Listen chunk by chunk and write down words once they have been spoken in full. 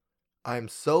I am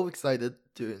so excited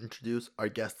to introduce our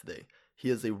guest today. He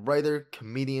is a writer,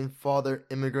 comedian, father,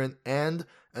 immigrant, and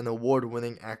an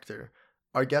award-winning actor.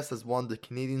 Our guest has won the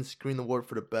Canadian Screen Award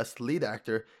for the Best Lead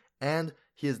Actor, and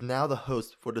he is now the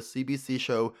host for the CBC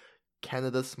show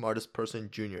Canada's Smartest Person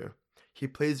Junior. He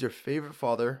plays your favorite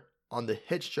father on the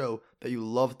hit show that you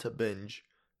love to binge.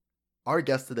 Our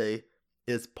guest today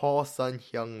is Paul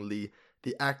Sun-Hyung Lee,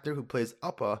 the actor who plays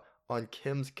Appa on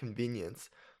Kim's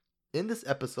Convenience. In this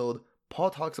episode, Paul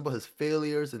talks about his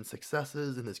failures and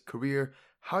successes in his career,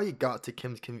 how he got to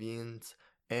Kim's Convenience,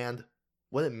 and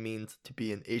what it means to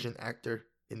be an Asian actor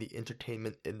in the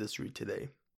entertainment industry today.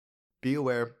 Be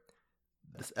aware,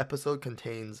 this episode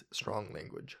contains strong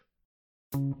language.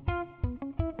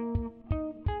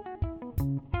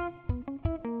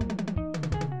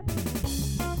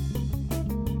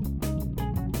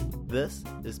 This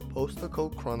is Postal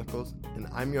Code Chronicles, and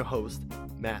I'm your host,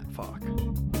 Matt Falk.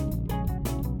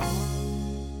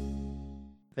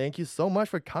 Thank you so much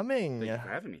for coming. Thank you for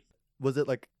having me. Was it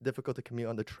difficult to commute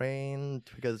on the train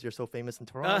because you're so famous in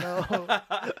Toronto?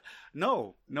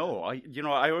 No.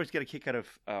 I always get a kick out of.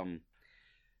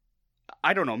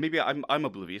 I don't know. Maybe I'm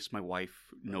oblivious. My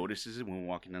wife notices it when we're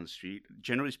walking down the street.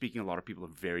 Generally speaking, a lot of people are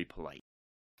very polite,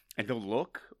 and they'll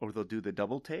look or they'll do the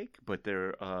double take, but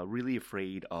they're really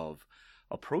afraid of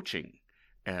approaching.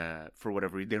 For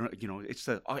whatever reason, it's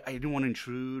I didn't want to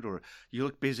intrude, or you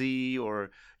look busy,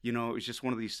 or it's just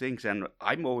one of these things. And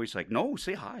I'm always like, no,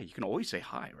 say hi. You can always say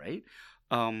hi, right?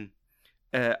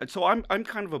 So I'm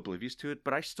kind of oblivious to it,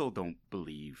 but I still don't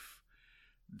believe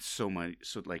so much.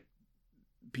 So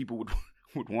people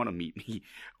would want to meet me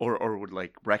or would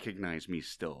recognize me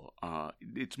still.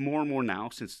 It's more and more now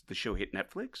since the show hit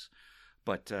Netflix,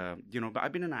 but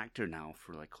I've been an actor now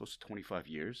for close to 25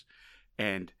 years,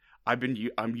 and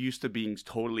I'm used to being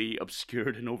totally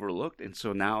obscured and overlooked, and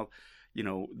so now,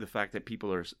 the fact that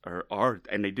people are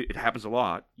and it happens a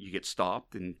lot. You get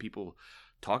stopped and people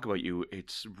talk about you.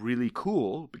 It's really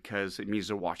cool because it means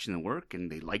they're watching the work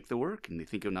and they like the work and they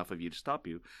think enough of you to stop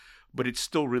you. But it's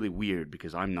still really weird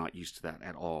because I'm not used to that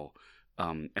at all,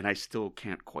 and I still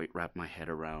can't quite wrap my head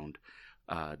around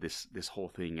this whole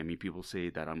thing. I mean, people say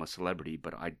that I'm a celebrity,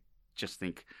 but I just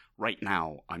think right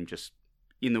now I'm just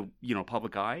in the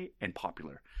public eye and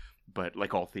popular, but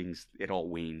like all things, it all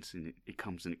wanes and it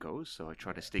comes and it goes. So I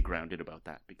try to stay grounded about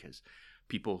that because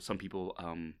some people,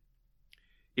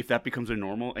 if that becomes their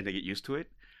normal and they get used to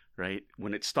it, right,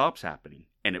 when it stops happening,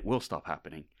 and it will stop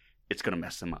happening, it's gonna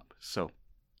mess them up. So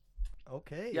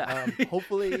Okay. Yeah.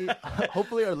 Hopefully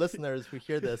our listeners who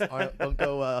hear this don't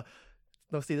go.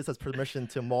 Don't see this as permission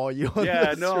to maul you on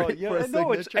the street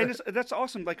for a signature. That's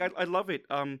awesome. I love it.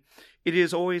 It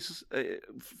is always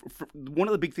one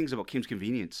of the big things about Kim's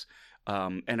Convenience,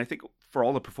 and I think for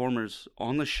all the performers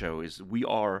on the show is we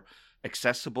are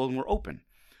accessible and we're open,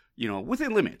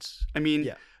 within limits. I mean,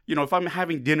 if I'm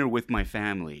having dinner with my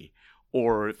family,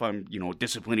 or if I'm,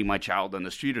 disciplining my child on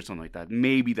the street or something like that,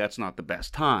 maybe that's not the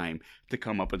best time to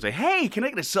come up and say, "Hey, can I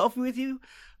get a selfie with you?"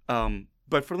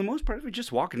 But for the most part, if we're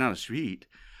just walking down the street,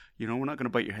 we're not going to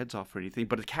bite your heads off or anything.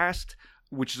 But the cast,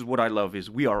 which is what I love, is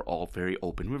we are all very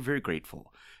open. We're very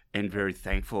grateful and very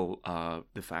thankful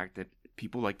the fact that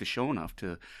people like the show enough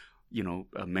to,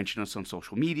 mention us on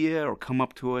social media or come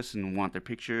up to us and want their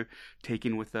picture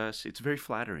taken with us. It's very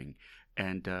flattering.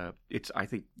 And it's, I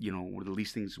think, one of the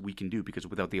least things we can do, because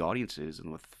without the audiences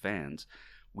and with the fans,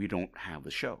 we don't have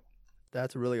the show.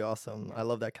 That's really awesome. I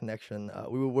love that connection.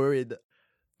 We were worried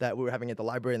that we were having at the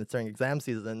library and it's during exam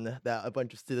season that a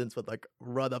bunch of students would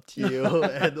run up to you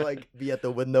and be at the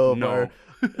window of our...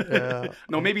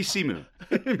 No, maybe Simu.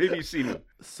 Maybe Simu.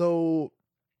 So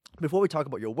before we talk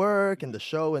about your work and the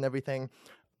show and everything,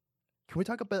 can we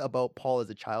talk a bit about Paul as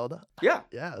a child? Yeah.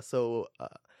 Yeah. So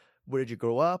where did you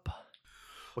grow up?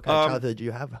 What kind of childhood did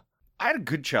you have? I had a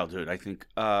good childhood, I think.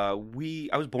 I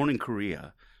was born in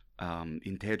Korea,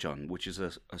 in Daejeon, which is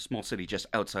a small city just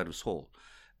outside of Seoul.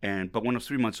 But when I was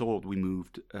 3 months old, we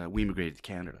immigrated to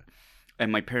Canada,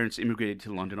 and my parents immigrated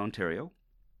to London, Ontario,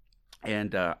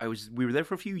 and we were there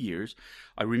for a few years.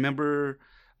 I remember,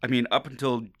 up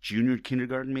until junior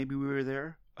kindergarten, maybe we were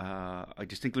there. I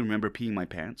distinctly remember peeing my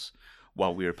pants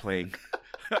while we were playing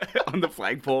on the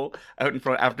flagpole out in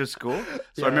front after school.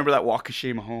 So I remember that walk of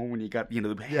shame home when you got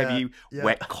the heavy,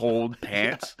 wet, cold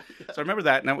pants. So I remember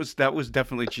that, and that was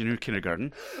definitely junior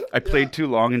kindergarten. I played too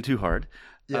long and too hard.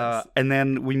 Yes. And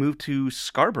then we moved to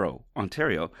Scarborough,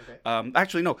 Ontario. Okay.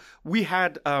 Actually, no, we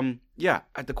had,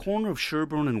 at the corner of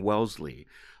Sherbourne and Wellesley,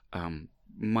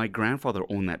 my grandfather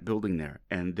owned that building there,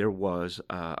 and there was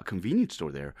a convenience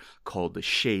store there called the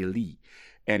Chez Lee.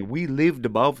 And we lived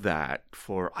above that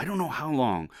for I don't know how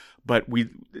long, but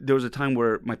there was a time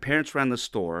where my parents ran the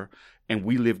store and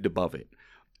we lived above it.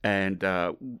 And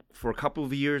for a couple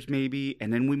of years maybe,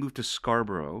 and then we moved to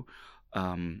Scarborough,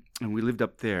 and we lived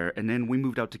up there. And then we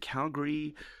moved out to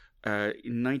Calgary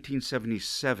in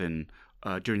 1977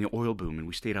 during the oil boom, and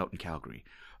we stayed out in Calgary.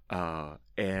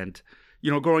 And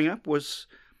growing up was,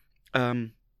 I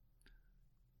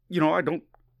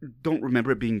don't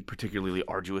remember it being particularly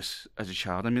arduous as a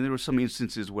child. I mean, there were some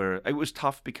instances where it was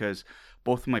tough because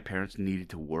both of my parents needed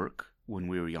to work when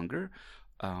we were younger.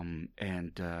 My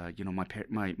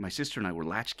sister and I were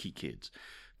latchkey kids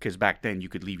because back then you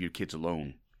could leave your kids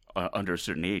alone under a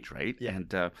certain age, right? Yeah.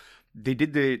 And they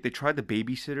tried the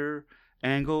babysitter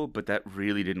angle, but that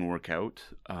really didn't work out.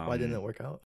 Why didn't it work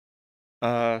out?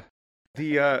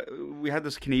 We had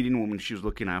this Canadian woman. She was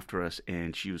looking after us,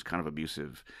 and she was kind of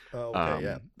abusive. Oh, okay,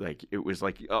 yeah. Like it was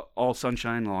like all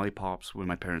sunshine, lollipops when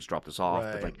my parents dropped us off.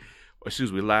 Right. But like as soon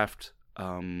as we left,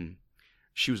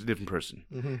 she was a different person,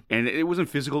 and it wasn't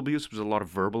physical abuse. It was a lot of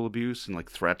verbal abuse and like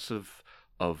threats of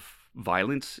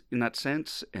violence in that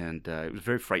sense, and it was a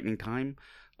very frightening time.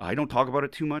 I don't talk about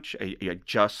it too much. I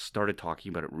just started talking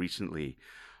about it recently,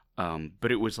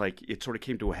 but it was like it sort of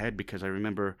came to a head because I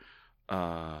remember.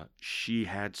 She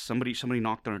had somebody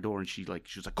knocked on her door and she was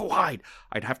like, go hide.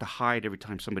 I'd have to hide every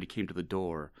time somebody came to the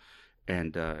door.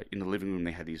 And in the living room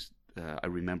they had these I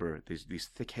remember these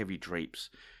thick heavy drapes,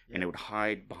 and I would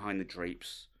hide behind the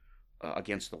drapes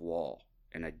against the wall,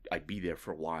 and I'd be there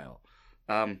for a while.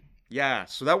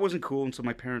 So that wasn't cool, and so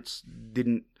my parents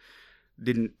didn't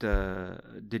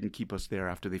keep us there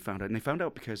after they found out. And they found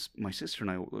out because my sister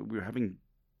and I, we were having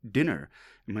dinner,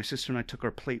 and my sister and I took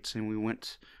our plates and we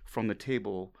went from the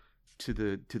table to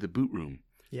the boot room,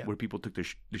 where people took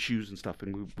the shoes and stuff,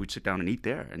 and we'd sit down and eat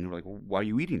there. And they were like, well, why are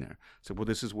you eating there? So, well,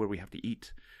 this is where we have to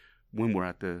eat when we're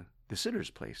at the sitter's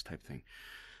place type thing.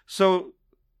 So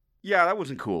yeah, that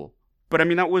wasn't cool. But I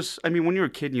mean when you're a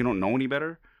kid and you don't know any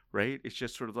better, right? It's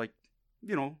just sort of like,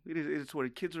 it's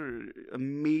what kids are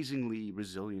amazingly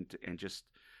resilient, and just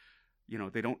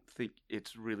they don't think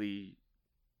it's really.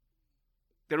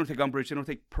 They don't take umbrage. They don't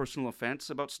take personal offense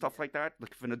about stuff like that.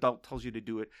 Like if an adult tells you to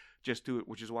do it, just do it.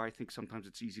 Which is why I think sometimes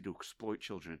it's easy to exploit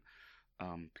children,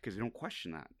 because they don't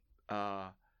question that.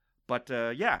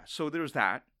 So there's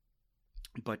that.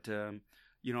 But for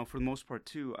the most part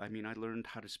too, I mean, I learned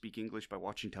how to speak English by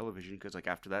watching television because, like,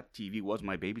 after that, TV was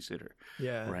my babysitter.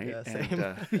 Yeah. Right. Yeah. Same.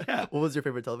 And, What was your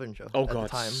favorite television show? Oh at God, the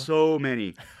time? so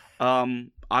many.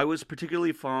 I was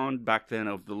particularly fond back then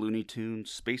of the Looney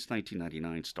Tunes, Space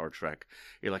 1999, Star Trek,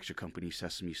 Electric Company,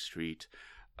 Sesame Street,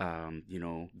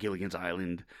 Gilligan's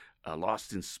Island,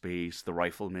 Lost in Space, The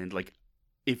Rifleman. Like,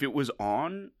 if it was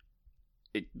on,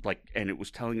 and it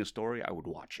was telling a story, I would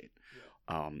watch it.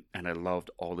 Yeah. And I loved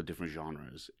all the different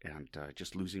genres, and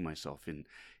just losing myself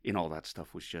in all that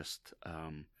stuff was just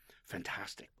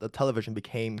fantastic. The television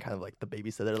became kind of like the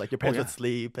babysitter. Like your parents would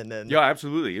sleep, and then yeah,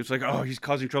 absolutely. It's like, oh, he's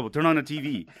causing trouble. Turn on the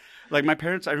TV. Like my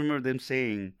parents, I remember them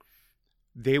saying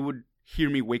they would hear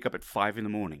me wake up at 5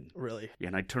 a.m. Really? Yeah,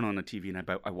 and I'd turn on the TV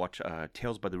and I watch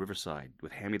Tales by the Riverside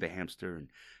with Hammy the hamster and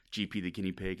GP the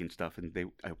guinea pig and stuff,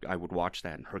 and I would watch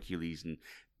that, and Hercules and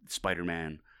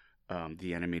Spider-Man,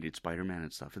 the animated Spider-Man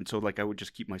and stuff. And so like I would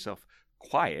just keep myself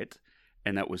quiet.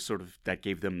 And that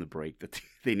gave them the break that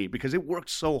they need, because it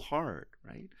worked so hard,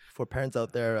 right? For parents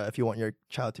out there, if you want your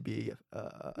child to be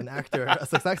an actor, a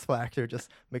successful actor,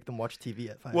 just make them watch TV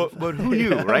at 5. Well, but who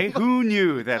knew, right? Who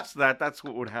knew that's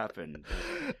what would happen?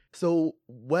 So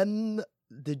when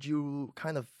did you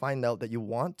kind of find out that you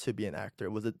want to be an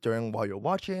actor? Was it while you're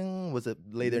watching? Was it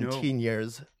later in teen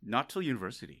years? Not till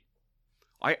university.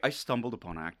 I stumbled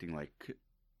upon acting like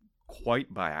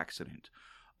quite by accident.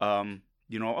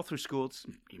 All through school, it's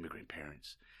immigrant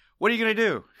parents. What are you going to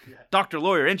do? Yeah. Doctor,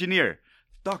 lawyer, engineer,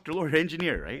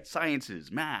 right?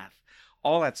 Sciences, math,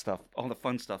 all that stuff, all the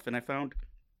fun stuff. And I found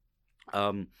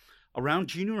around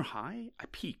junior high, I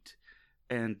peaked.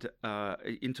 And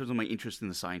in terms of my interest in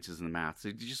the sciences and the maths,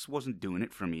 it just wasn't doing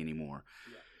it for me anymore.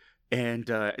 Yeah. And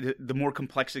the more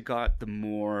complex it got, the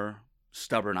more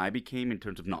stubborn I became in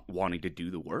terms of not wanting to do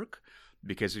the work.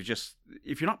 Because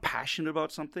if you're not passionate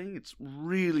about something, it's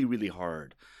really, really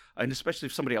hard. And especially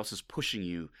if somebody else is pushing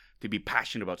you to be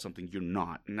passionate about something you're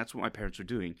not. And that's what my parents were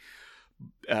doing.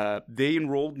 They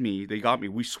enrolled me. They got me.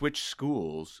 We switched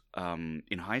schools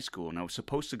in high school. And I was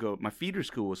supposed to go. My feeder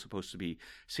school was supposed to be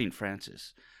St.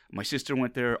 Francis. My sister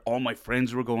went there. All my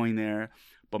friends were going there.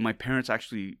 But my parents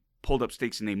actually pulled up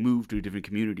stakes and they moved to a different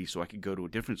community so I could go to a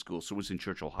different school. So it was in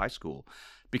Churchill High School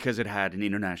because it had an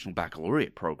international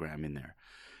baccalaureate program in there.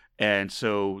 And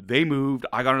so they moved.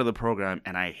 I got into the program,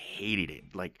 and I hated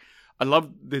it. Like, I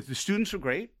loved the students were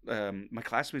great. My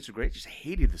classmates were great. Just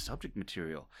hated the subject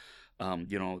material.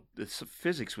 The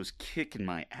physics was kicking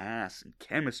my ass, and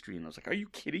chemistry, and I was like, "Are you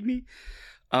kidding me?"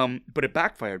 But it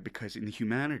backfired because in the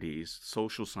humanities,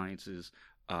 social sciences,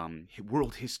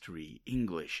 world history,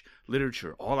 English,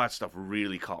 literature, all that stuff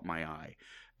really caught my eye.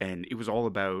 And it was all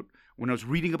about, when I was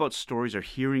reading about stories or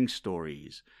hearing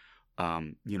stories,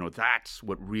 that's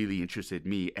what really interested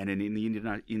me. And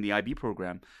in the IB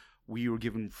program, we were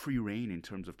given free reign in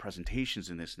terms of presentations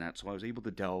and this and that. So I was able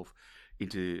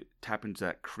to tap into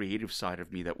that creative side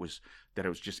of me that I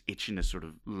was just itching to sort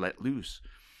of let loose.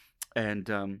 And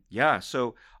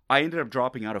so I ended up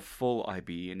dropping out of full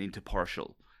IB and into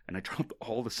partial. And I dropped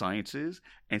all the sciences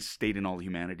and stayed in all the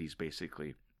humanities,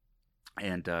 basically.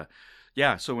 And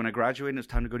so when I graduated, it was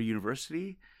time to go to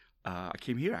university. I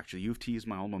came here, actually. U of T is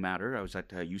my alma mater. I was at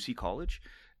UC College.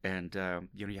 And,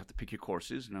 you have to pick your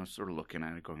courses. And I was sort of looking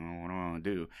at it going, oh, what do I want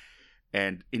to do?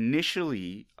 And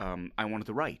initially, I wanted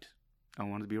to write. I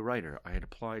wanted to be a writer. I had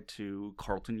applied to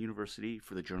Carleton University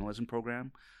for the journalism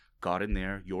program. Got in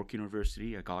there. York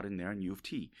University, I got in there, and U of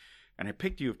T. And I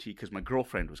picked U of T because my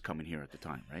girlfriend was coming here at the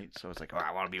time, right? So I was like,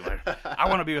 I want to be with her. I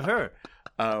want to be with her.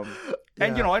 And,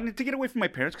 I need to get away from my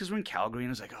parents because we're in Calgary. And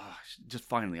I was like, just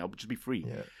finally, I'll just be free.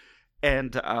 Yeah.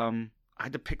 And I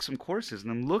had to pick some courses.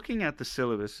 And I'm looking at the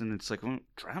syllabus, and it's like,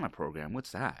 drama program,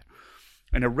 what's that?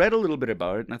 And I read a little bit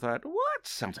about it, and I thought, what?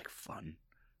 Sounds like fun.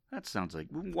 That sounds like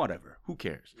whatever. Who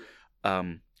cares?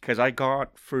 Because I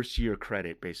got first year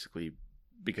credit, basically,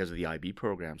 because of the IB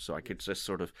program, so I could just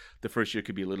sort of, the first year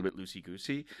could be a little bit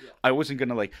loosey-goosey. Yeah. I wasn't going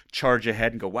to charge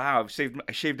ahead and go, wow,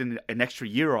 I shaved an extra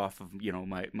year off of,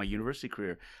 my university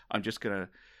career. I was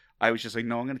just like,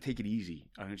 no, I'm going to take it easy.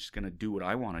 I'm just going to do what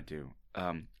I want to do.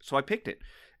 So I picked it.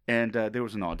 And there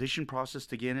was an audition process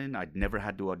to get in. I'd never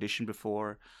had to audition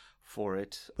before for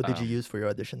it. What did you use for your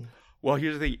audition? Well,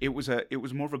 here's the thing. It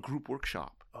was more of a group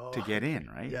workshop to get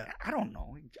in, right? Yeah. I don't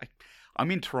know.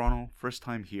 I'm in Toronto, first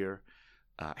time here.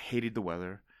 Hated the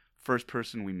weather. First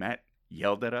person we met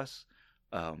yelled at us.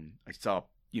 I saw,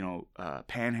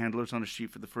 panhandlers on the street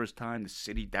for the first time. The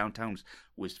city downtown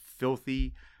was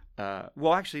filthy.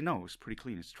 Well, actually, no, it was pretty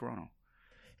clean. It's Toronto.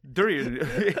 Dirty.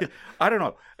 I don't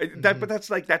know. But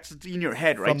that's in your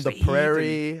head, right? From the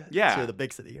prairie to the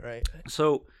big city, right?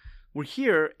 So we're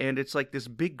here, and it's like this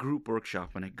big group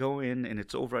workshop, and I go in, and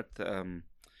it's over at the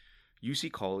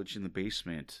UC College in the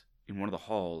basement in one of the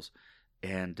halls,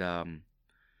 and there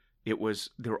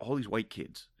were all these white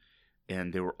kids,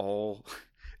 and they'd all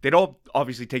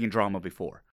obviously taken drama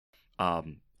before.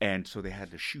 And so they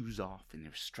had their shoes off, and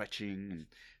they're stretching, and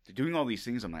they're doing all these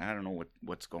things. I'm like, I don't know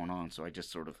what's going on. So I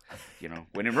just sort of,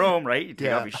 when in Rome, right? You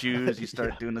take off your shoes, you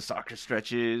start doing the soccer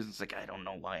stretches. It's like, I don't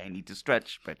know why I need to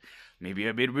stretch, but maybe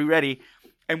I'll be ready.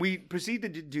 And we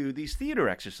proceeded to do these theater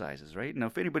exercises, right? Now,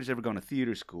 if anybody's ever gone to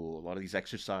theater school, a lot of these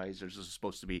exercises are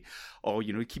supposed to be,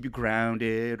 keep you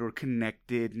grounded or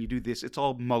connected, and you do this. It's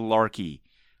all malarkey.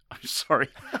 I'm sorry.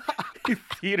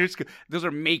 Theater school. Those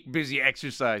are make busy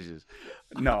exercises.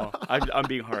 No, I'm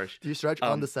being harsh. Do you stretch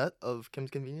on the set of Kim's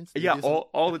Convenience? Yeah,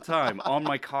 all the time. On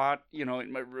my cot,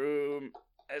 in my room.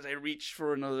 As I reach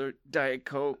for another Diet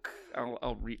Coke,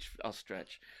 I'll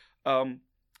stretch.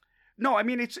 No, I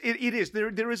mean it is.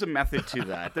 There is a method to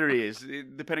that. There is,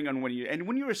 depending on when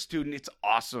you're a student, it's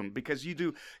awesome because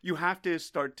you have to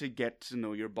start to get to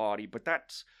know your body, but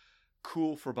that's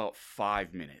cool for about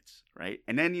 5 minutes, right?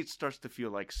 And then it starts to feel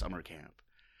like summer camp.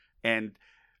 And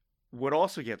what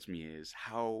also gets me is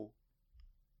how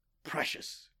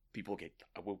precious people get.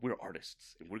 We're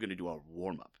artists, and we're going to do our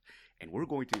warm-up, and we're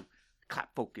going to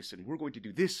clap focus, and we're going to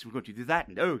do this, we're going to do that,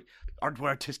 and we're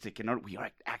artistic, and we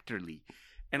are actorly.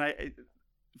 And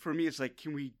for me, it's like,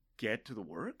 can we get to the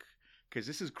work? Because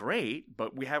this is great,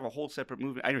 but we have a whole separate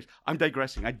movement. Anyways, I'm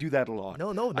digressing. I do that a lot.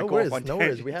 No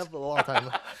worries. We have a long time.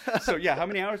 So yeah, how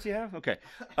many hours do you have? Okay.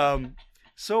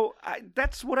 So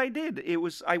that's what I did.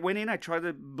 I went in, I tried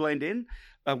to blend in.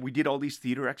 We did all these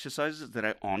theater exercises that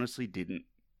I honestly didn't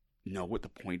know what the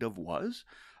point of was.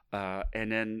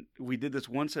 And then we did this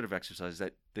one set of exercises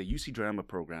that the UC Drama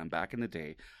program back in the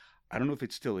day, I don't know if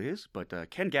it still is, but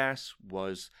Ken Gass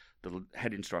was the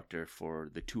head instructor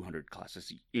for the 200 class. That's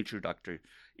the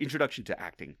introduction to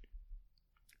acting.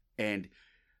 And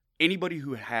anybody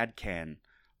who had Ken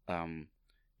in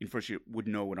first year would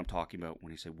know what I'm talking about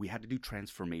when he said we had to do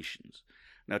transformations.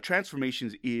 Now,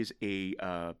 transformations is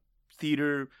a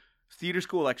theater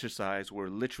school exercise where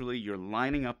literally you're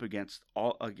lining up against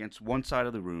one side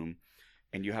of the room,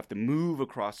 and you have to move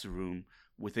across the room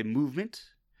with a movement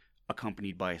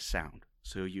accompanied by a sound.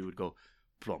 So you would go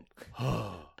blump,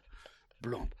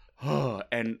 blump,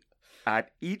 and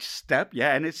at each step,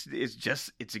 yeah, and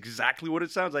it's exactly what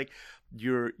it sounds like.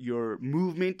 Your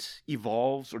movement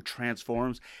evolves or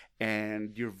transforms,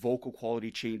 and your vocal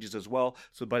quality changes as well.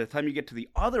 So by the time you get to the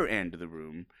other end of the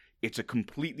room, it's a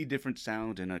completely different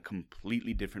sound and a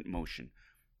completely different motion.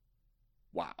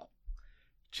 Wow.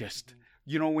 Just,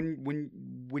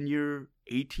 when you're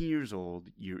 18 years old,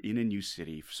 you're in a new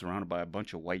city, surrounded by a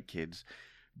bunch of white kids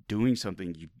doing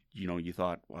something you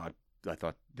thought, well, I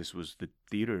thought this was the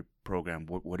theater program.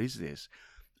 What is this?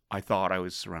 I thought I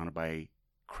was surrounded by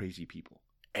crazy people.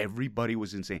 Everybody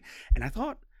was insane. And I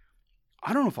thought,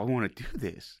 I don't know if I want to do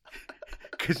this.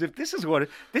 Because if this is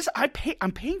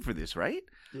I'm paying for this, right?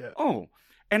 Yeah. Oh,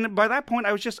 and by that point,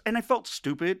 I felt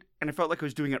stupid, and I felt like I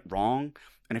was doing it wrong,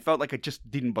 and I felt like I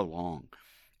just didn't belong.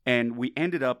 And we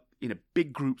ended up in a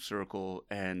big group circle,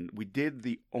 and we did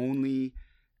the only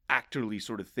actorly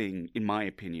sort of thing, in my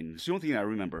opinion. It's the only thing I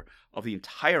remember of the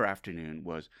entire afternoon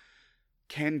was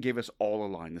Ken gave us all a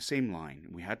line, the same line.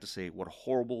 And we had to say, what a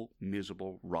horrible,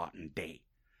 miserable, rotten day.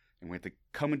 And we had to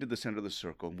come into the center of the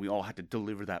circle, and we all had to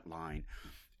deliver that line.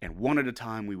 And one at a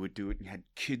time we would do it, and you had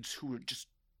kids who were just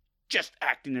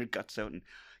acting their guts out, and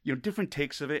different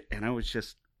takes of it. And I was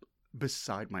just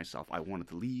beside myself. I wanted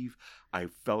to leave. I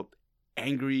felt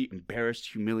angry,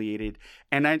 embarrassed, humiliated.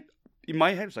 And in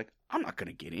my head, it was like, I'm not going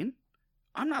to get in.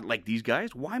 I'm not like these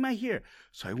guys. Why am I here?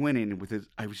 So I went in with it.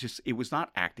 It was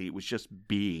not acting. It was just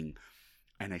being.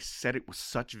 And I said it with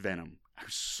such venom. I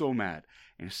was so mad.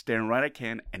 And I was staring right at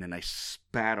Ken, and then I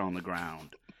spat on the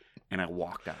ground, and I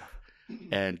walked out.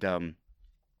 And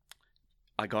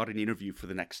I got an interview for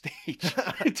the next stage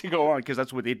to go on, because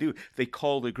that's what they do. They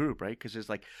call the group, right? Because there's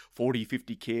like 40,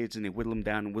 50 kids, and they whittle them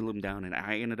down. And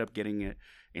I ended up getting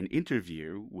an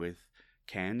interview with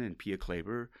Ken and Pia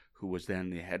Kleber, who was then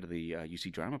the head of the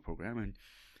UC drama program. And,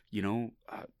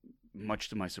 much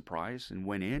to my surprise, and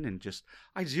went in and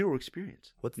I had zero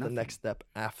experience. What's Nothing. The next step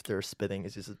after spitting?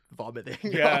 Is just vomiting?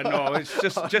 Yeah, no, it's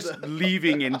just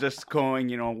leaving and just going,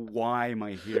 why am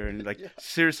I here? And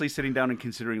seriously sitting down and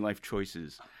considering life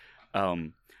choices.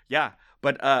 And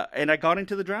I got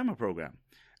into the drama program.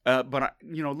 But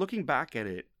looking back at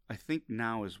it, I think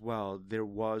now as well, there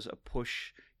was a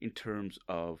push in terms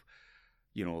of,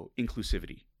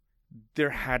 inclusivity.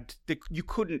 You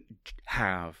couldn't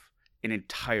have an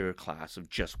entire class of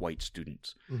just white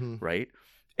students, right?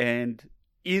 And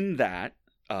in that,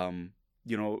 I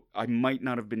might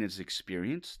not have been as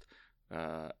experienced.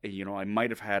 I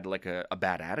might have had like a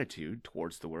bad attitude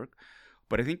towards the work.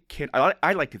 But I think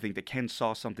I like to think that Ken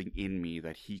saw something in me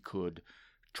that he could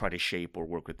try to shape or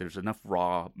work with. There's enough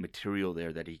raw material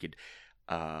there that he could,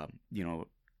 turn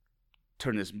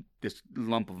this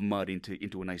lump of mud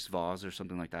into a nice vase or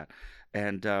something like that.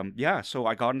 And so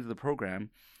I got into the program.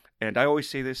 And I always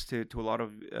say this to a lot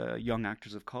of young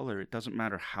actors of color. It doesn't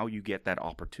matter how you get that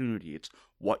opportunity. It's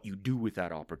what you do with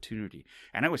that opportunity.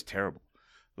 And I was terrible.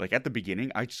 Like at the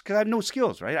beginning, because I had no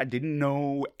skills, right? I didn't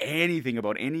know anything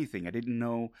about anything. I didn't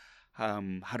know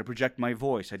how to project my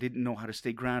voice. I didn't know how to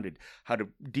stay grounded, how to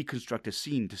deconstruct a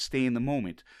scene, to stay in the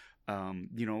moment.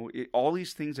 All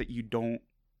these things that you don't,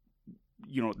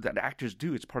 that actors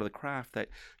do. It's part of the craft that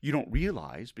you don't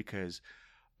realize because...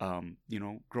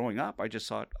 growing up, I just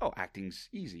thought, oh, acting's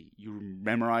easy. You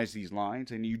memorize these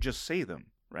lines and you just say them,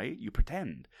 right? You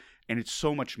pretend. And it's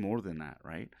so much more than that,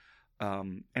 right?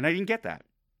 And I didn't get that.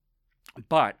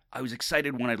 But I was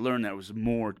excited when I learned that there was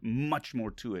much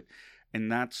more to it.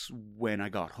 And that's when I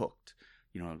got hooked.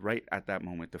 Right at that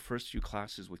moment, the first few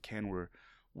classes with Ken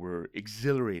were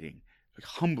exhilarating,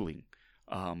 humbling.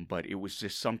 But it was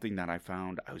just something that I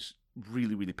found I was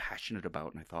really, really passionate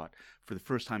about. And I thought, for the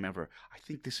first time ever, I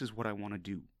think this is what I want to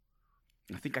do.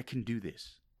 I think I can do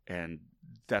this. And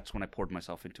that's when I poured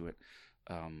myself into it.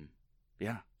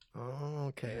 Yeah. Oh,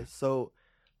 okay. Yeah. So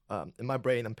in my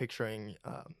brain, I'm picturing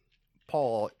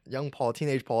young Paul,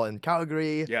 teenage Paul in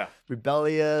Calgary. Yeah.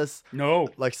 Rebellious. No.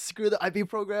 Like, screw the IB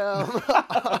program.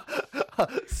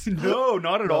 No,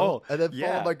 not at all. And then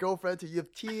follow my girlfriend to U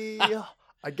of T.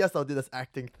 I guess I'll do this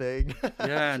acting thing.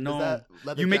 Yeah, no.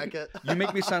 You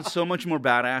make me sound so much more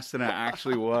badass than I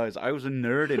actually was. I was a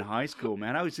nerd in high school,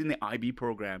 man. I was in the IB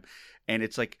program, and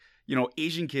it's like,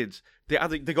 Asian kids, they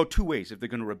go two ways if they're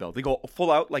going to rebel. They go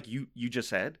full out, like you just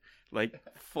said, like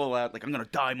full out, like I'm going to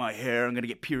dye my hair, I'm going to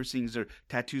get piercings or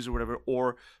tattoos or whatever,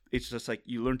 or it's just like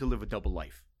you learn to live a double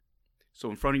life. So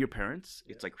in front of your parents,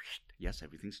 it's like, yes,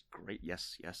 everything's great.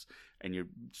 Yes. And you're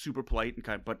super polite and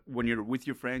kind, but when you're with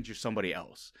your friends, you're somebody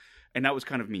else. And that was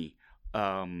kind of me.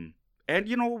 And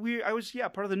And I was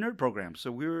part of the nerd program,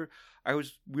 so we were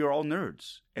all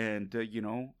nerds, and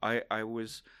I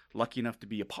was lucky enough to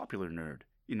be a popular nerd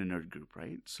in a nerd group,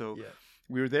 right? So Yeah.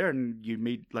 we were there, and you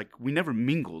made we never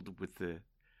mingled with the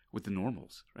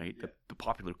normals, right? Yeah. The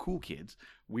popular cool kids.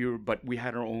 But we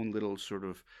had our own little sort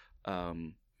of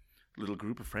little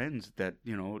group of friends that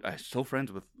I'm still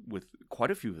friends with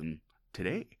quite a few of them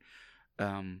today.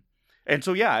 And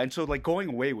so like going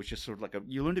away was just sort of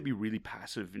you learn to be really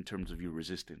passive in terms of your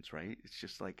resistance, right? It's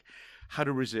just like how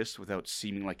to resist without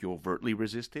seeming like you're overtly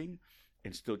resisting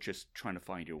and still just trying to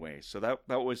find your way. So that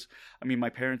was, my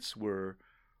parents were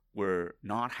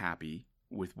not happy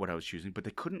with what I was choosing, but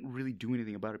they couldn't really do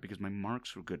anything about it because my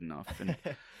marks were good enough, and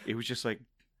it was just like,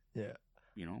 Yeah.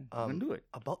 I'm gonna do it.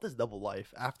 About this double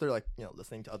life, after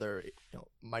listening to other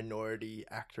minority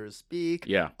actors speak,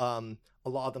 Yeah. a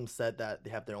lot of them said that they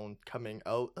have their own coming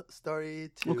out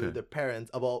story to Okay. their parents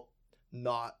about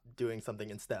not doing something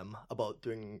in STEM, about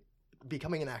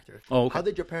becoming an actor. Oh, okay. How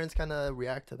did your parents kind of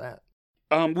react to that?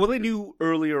 Well, they knew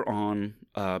earlier on,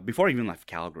 before I even left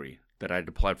Calgary, that I'd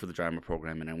applied for the drama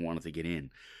program and I wanted to get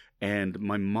in. And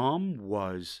my mom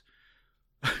was,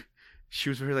 she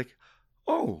was very like,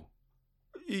 oh,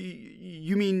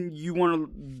 you mean you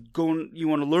want to you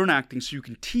want to learn acting so you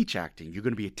can teach acting? You're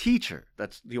going to be a teacher.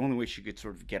 That's the only way she could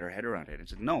sort of get her head around it. I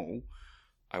said, no,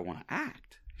 I want to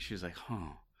act. She was like,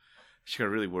 huh. She got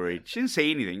really worried. She didn't say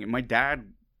anything. And my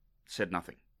dad said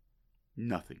nothing.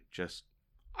 Nothing. Just,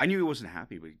 I knew he wasn't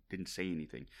happy, but he didn't say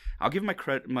anything. I'll give my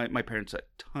parents a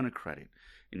ton of credit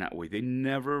in that way. They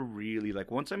never really,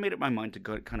 once I made up my mind to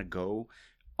go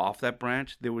off that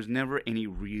branch, there was never any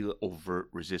real overt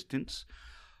resistance.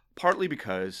 Partly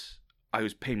because I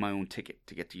was paying my own ticket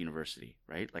to get to university,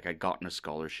 right? I'd gotten a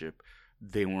scholarship.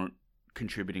 They weren't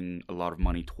contributing a lot of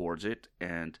money towards it.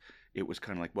 And it was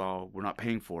kind of like, well, we're not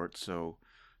paying for it. So,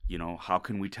 how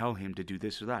can we tell him to do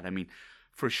this or that?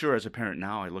 For sure, as a parent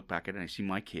now, I look back at it and I see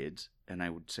my kids and I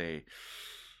would say,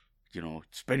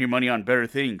 spend your money on better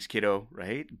things, kiddo,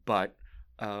 right? But,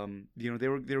 they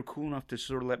were cool enough to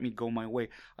sort of let me go my way.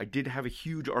 I did have a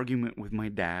huge argument with my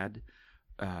dad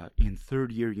in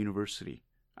third year university,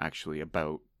 actually,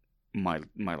 about my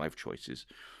life choices.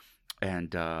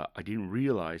 And I didn't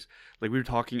realize, we were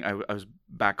talking, I was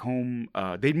back home.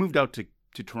 They moved out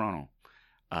to Toronto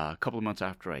a couple of months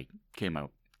after I came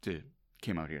out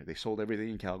here. They sold everything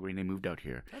in Calgary and they moved out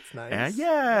here. That's nice.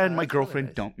 And my that's girlfriend really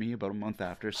nice. dumped me about a month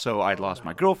after. So I'd lost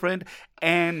my girlfriend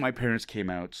and my parents came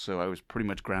out. So I was pretty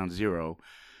much ground zero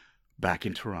back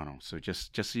in Toronto. So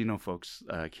just so you know, folks,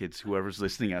 kids, whoever's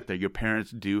listening out there, your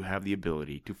parents do have the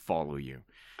ability to follow you.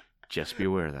 Just be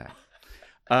aware of that.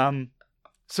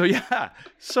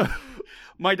 So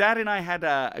my dad and I had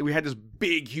this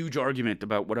big, huge argument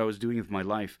about what I was doing with my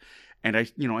life. And I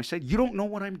said, you don't know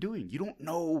what I'm doing. You don't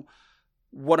know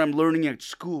what I'm learning at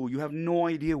school. You have no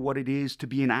idea what it is to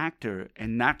be an actor.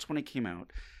 And that's when it came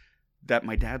out that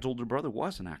my dad's older brother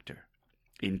was an actor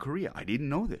in Korea. I didn't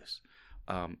know this.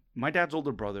 My dad's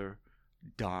older brother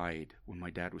died when my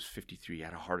dad was 53. He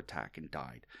had a heart attack and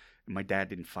died. And my dad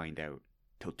didn't find out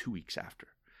till 2 weeks after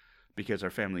because our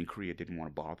family in Korea didn't want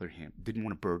to bother him, didn't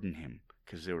want to burden him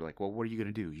because they were like, well, what are you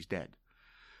going to do? He's dead.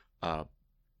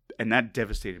 And that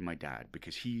devastated my dad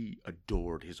because he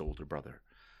adored his older brother.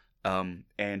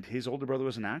 And his older brother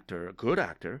was an actor, a good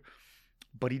actor,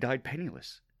 but he died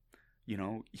penniless.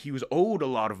 He was owed a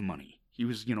lot of money. He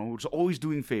was, was always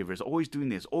doing favors, always doing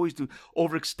this,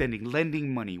 overextending,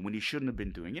 lending money when he shouldn't have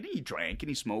been doing it. And he drank and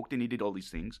he smoked and he did all these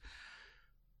things.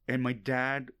 And my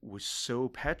dad was so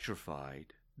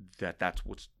petrified that that's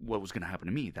what was going to happen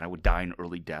to me, that I would die an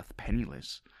early death,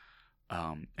 penniless,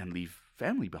 and leave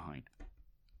family behind.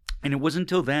 And it wasn't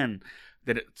until then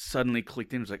that it suddenly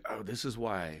clicked in. It was like, oh, this is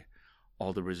why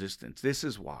all the resistance. This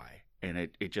is why. And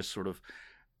it just sort of,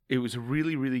 it was a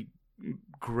really, really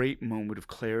great moment of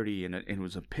clarity, and it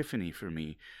was epiphany for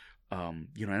me. And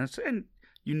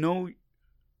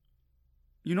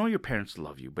your parents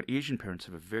love you, but Asian parents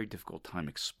have a very difficult time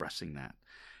expressing that.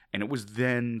 And it was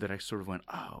then that I sort of went,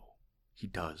 oh, he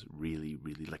does really,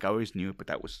 really, I always knew it, but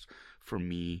that was, for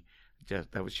me,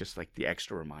 that was just like the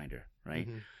extra reminder, right?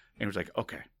 Mm-hmm. And it was like,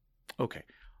 okay,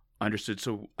 understood.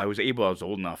 So I was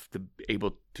old enough to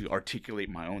able to articulate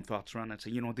my own thoughts around that.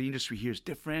 Say, the industry here is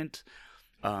different.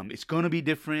 It's going to be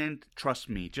different. Trust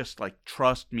me. Just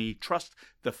trust me. Trust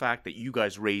the fact that you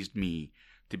guys raised me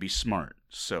to be smart.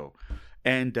 So,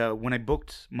 and when I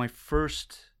booked my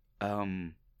first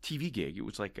TV gig, it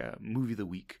was like a movie of the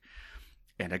week.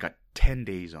 And I got 10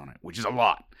 days on it, which is a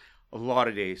lot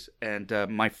of days. And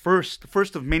my first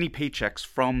of many paychecks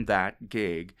from that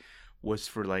gig was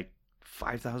for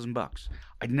 $5,000.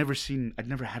 I'd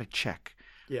never had a check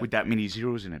Yeah. with that many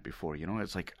zeros in it before.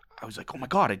 It's like, I was like, oh my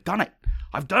God, I've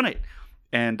done it.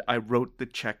 And I wrote the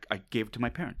check, I gave it to my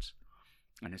parents.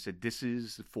 And I said, this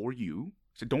is for you.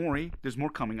 I said, don't worry, there's more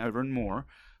coming. I've earned more.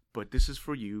 But this is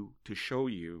for you, to show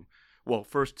you, well,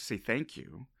 first to say thank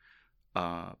you,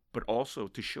 but also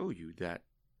to show you that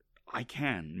I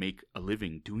can make a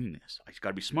living doing this. I just got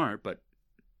to be smart, but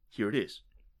here it is.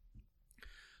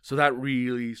 So that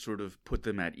really sort of put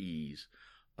them at ease.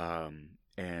 It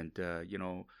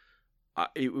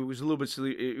was a little bit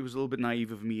silly. It was a little bit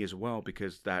naive of me as well,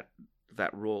 because that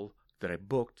role that I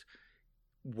booked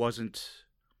wasn't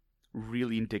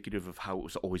really indicative of how it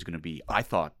was always going to be. I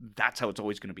thought that's how it's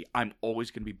always going to be. I'm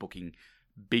always going to be booking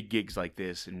big gigs like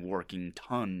this and working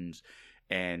tons.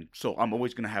 And so I'm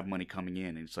always going to have money coming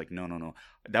in. And it's like, no.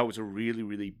 That was a really,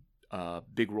 really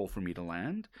big role for me to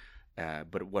land.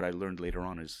 But what I learned later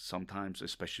on is sometimes,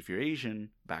 especially if you're Asian,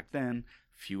 back then,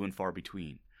 few and far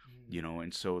between,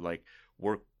 and so like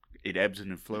work, it ebbs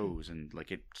and it flows. And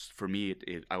like for me,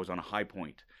 I was on a high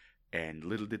point, and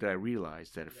little did I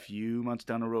realize that a few months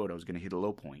down the road, I was going to hit a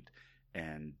low point,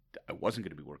 and I wasn't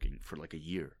going to be working for like a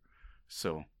year.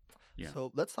 So, yeah.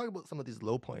 So let's talk about some of these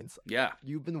low points. Yeah.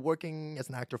 You've been working as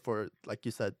an actor for, like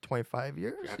you said, 25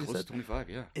 years? Yeah, you close said? to 25,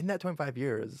 yeah. In that 25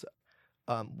 years,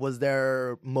 was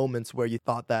there moments where you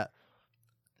thought that,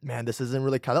 man, this isn't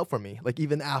really cut out for me? Like,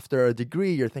 even after a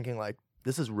degree, you're thinking, like,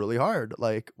 this is really hard.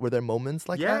 Like, were there moments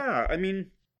like that? Yeah, I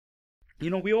mean,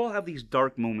 we all have these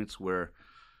dark moments where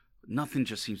nothing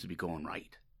just seems to be going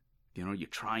right. You're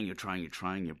trying, you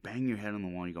bang your head on the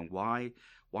wall, you're going, why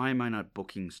am I not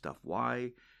booking stuff?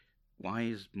 Why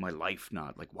is my life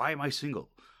not, like, why am I single?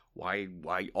 Why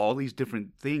all these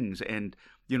different things? And,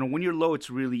 when you're low, it's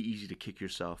really easy to kick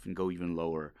yourself and go even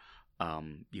lower.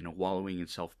 Wallowing in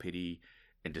self-pity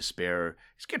and despair.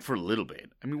 It's good for a little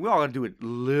bit. I mean, we all got to do it a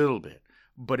little bit.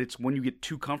 But it's when you get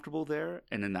too comfortable there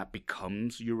and then that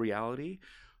becomes your reality,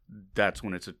 that's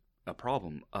when it's a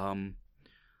problem.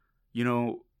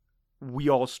 We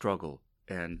all struggle,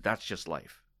 and that's just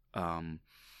life.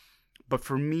 But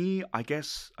for me, I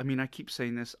guess, I mean, I keep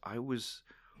saying this, I was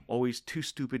always too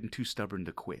stupid and too stubborn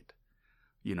to quit.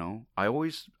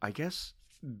 I guess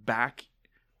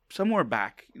somewhere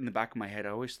back in the back of my head, I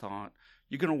always thought,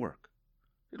 you're going to work.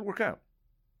 It'll work out.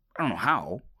 I don't know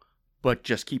how, but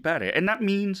just keep at it. And that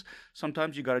means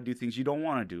sometimes you got to do things you don't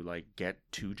want to do, like get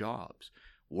 2 jobs,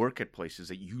 work at places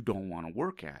that you don't want to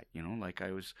work at. Like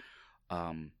I was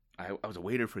a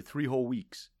waiter for 3 whole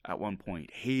weeks at one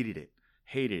point. Hated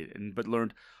it, but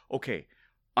learned, okay,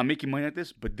 I'm making money at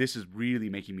this, but this is really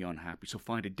making me unhappy. So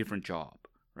find a different job,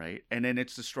 right? And then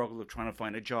it's the struggle of trying to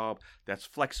find a job that's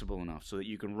flexible enough so that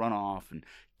you can run off and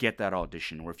get that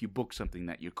audition. Or if you book something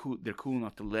that they're cool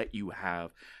enough to let you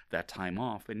have that time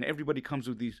off. And everybody comes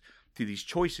with these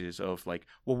choices of like,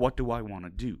 well, what do I want to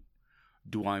do?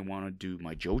 Do I want to do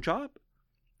my Joe job,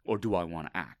 or do I want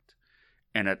to act?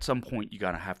 And at some point, you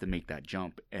gotta have to make that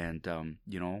jump. And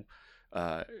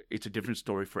it's a different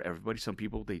story for everybody. Some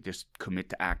people, they just commit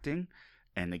to acting,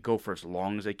 and they go for as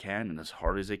long as they can and as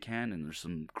hard as they can. And there's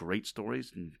some great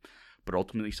stories, but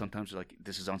ultimately, sometimes they're like,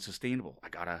 this is unsustainable.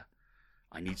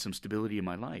 I need some stability in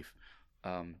my life.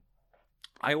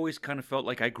 I always kind of felt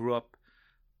like I grew up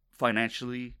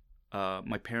financially.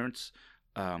 My parents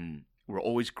were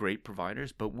always great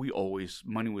providers, but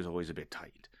money was always a bit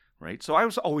tight, right? So I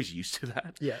was always used to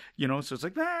that. Yeah. So it's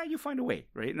like, you find a way,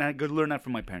 right? And I could learn that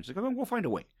from my parents. Like, we'll find a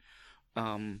way.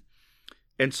 And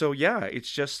so, yeah, it's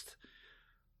just,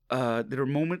 there are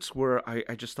moments where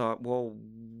I just thought, well,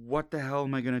 what the hell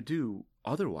am I going to do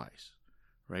otherwise,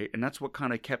 right? And that's what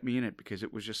kind of kept me in it, because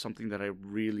it was just something that I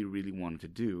really, really wanted to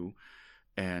do.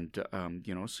 And,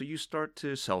 so you start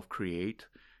to self-create.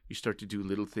 You start to do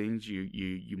little things.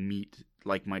 You meet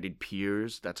like-minded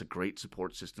peers. That's a great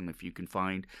support system if you can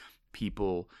find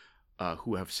people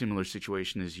who have similar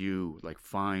situation as you. Like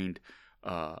find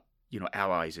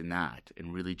allies in that,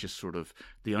 and really just sort of,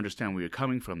 they understand where you're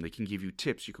coming from. They can give you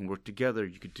tips. You can work together.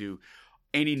 You could do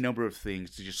any number of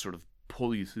things to just sort of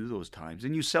pull you through those times.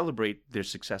 And you celebrate their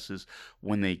successes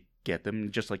when they get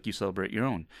them, just like you celebrate your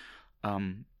own.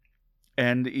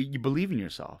 And you believe in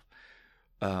yourself.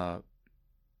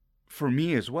 For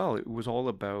me as well, it was all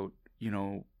about,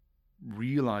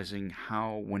 realizing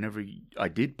how whenever I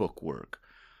did book work,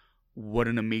 what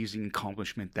an amazing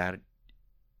accomplishment that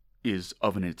is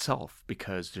of in itself,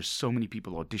 because there's so many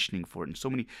people auditioning for it and so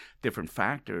many different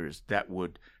factors that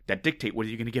dictate whether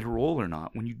you're going to get a role or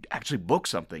not. When you actually book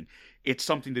something, it's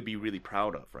something to be really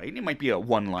proud of, right? And it might be a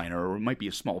one-liner, or it might be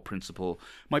a small principal,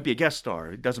 it might be a guest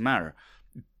star, it doesn't matter.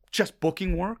 Just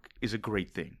booking work is a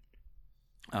great thing.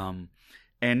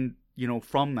 And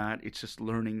from that, it's just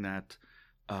learning that,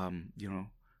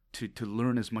 to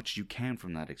learn as much as you can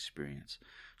from that experience,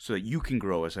 so that you can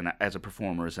grow as a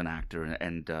performer, as an actor,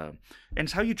 and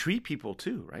it's how you treat people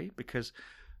too, right? Because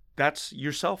that's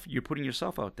yourself. You're putting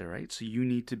yourself out there, right? So you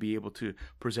need to be able to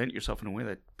present yourself in a way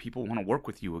that people want to work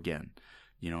with you again.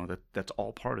 That's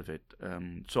all part of it.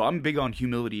 So I'm big on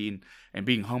humility and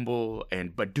being humble,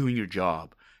 but doing your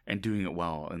job and doing it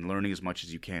well and learning as much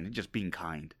as you can and just being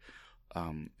kind.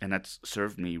 And that's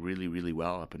served me really, really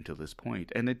well up until this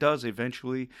point. And it does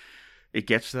eventually, it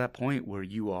gets to that point where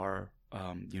you are,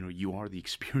 you are the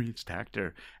experienced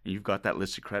actor, and you've got that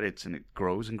list of credits, and it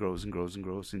grows and grows and grows and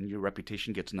grows, and your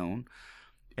reputation gets known.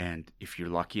 And if you're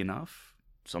lucky enough,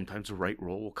 sometimes the right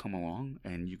role will come along,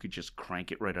 and you could just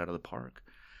crank it right out of the park,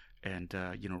 and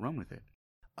run with it.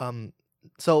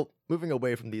 So moving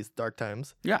away from these dark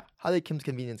times, Yeah. how did Kim's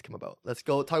Convenience come about? Let's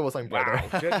go talk about something brighter.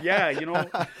 Wow. Yeah.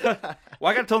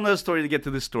 Well, I got to tell another story to get to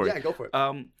this story. Yeah, go for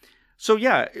it. So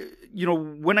yeah,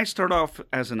 when I start off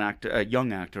as a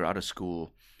young actor out of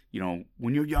school,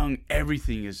 when you're young,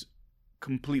 everything is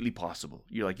completely possible.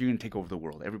 You're going to take over the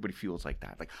world. Everybody feels like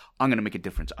that. Like, I'm going to make a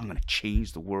difference. I'm going to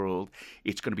change the world.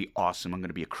 It's going to be awesome. I'm going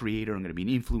to be a creator. I'm going to be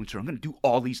an influencer. I'm going to do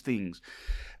all these things.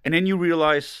 And then you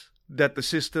realize that the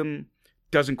system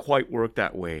doesn't quite work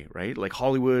that way, right? Like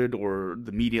Hollywood or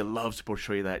the media loves to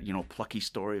portray that, plucky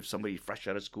story of somebody fresh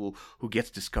out of school who gets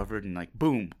discovered and like,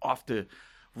 boom, off to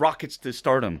rockets to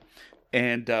stardom.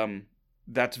 And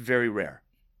that's very rare.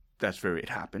 It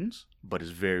happens, but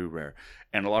it's very rare.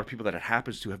 And a lot of people that it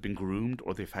happens to have been groomed,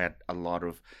 or they've had a lot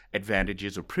of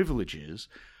advantages or privileges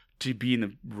to be in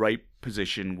the right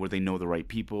position where they know the right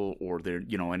people, or they're,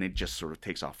 and it just sort of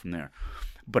takes off from there.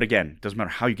 But again, it doesn't matter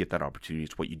how you get that opportunity,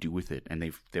 it's what you do with it, and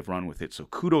they've run with it. So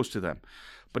kudos to them.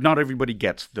 But not everybody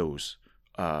gets those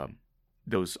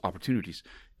opportunities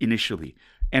initially.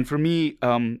 And for me,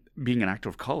 being an actor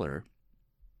of color,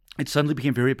 it suddenly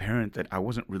became very apparent that I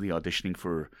wasn't really auditioning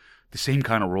for the same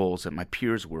kind of roles that my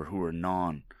peers were, who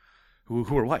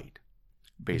were white.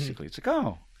 Basically, It's like,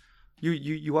 oh,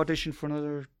 you auditioned for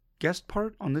another guest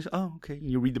part on this? Oh, okay.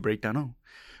 You read the breakdown. Oh,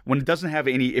 when it doesn't have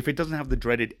if it doesn't have the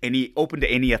dreaded open to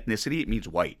any ethnicity, it means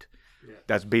white. Yeah.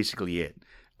 That's basically it.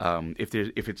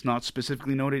 If it's not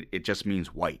specifically noted, it just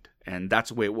means white, and that's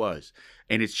the way it was.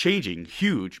 And it's changing,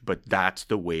 huge, but that's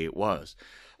the way it was.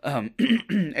 And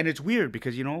it's weird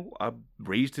because I'm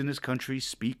raised in this country,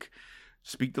 speak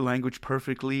the language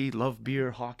perfectly, love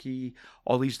beer, hockey,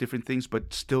 all these different things,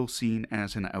 but still seen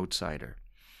as an outsider.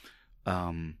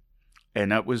 And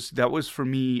that was for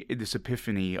me this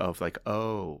epiphany of like,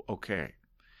 oh, okay,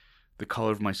 the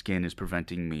color of my skin is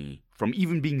preventing me from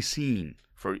even being seen,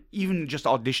 for even just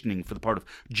auditioning for the part of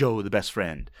Joe, the best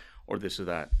friend, or this or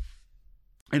that.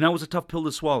 And that was a tough pill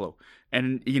to swallow.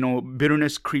 And,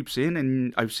 bitterness creeps in,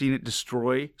 and I've seen it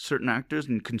destroy certain actors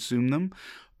and consume them.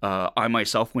 I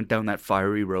myself went down that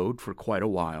fiery road for quite a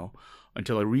while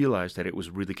until I realized that it was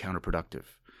really counterproductive.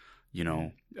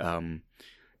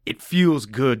 It feels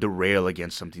good to rail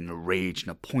against something, to rage and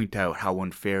to point out how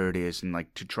unfair it is and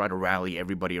like to try to rally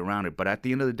everybody around it. But at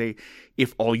the end of the day,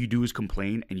 if all you do is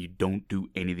complain and you don't do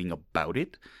anything about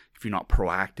it, if you're not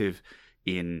proactive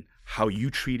in how you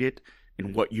treat it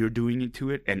and what you're doing to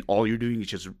it, and all you're doing is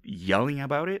just yelling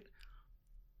about it,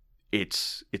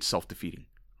 it's self-defeating,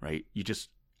 right? You just,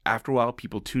 after a while,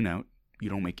 people tune out. You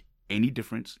don't make any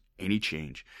difference, any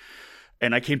change.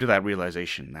 And I came to that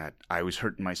realization that I was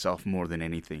hurting myself more than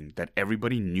anything, that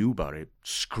everybody knew about it,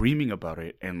 screaming about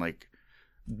it, and like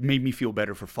made me feel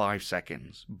better for 5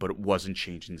 seconds, but it wasn't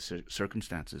changing the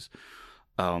circumstances.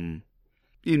 In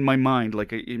my mind,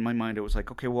 it was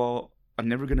like, okay, well, I'm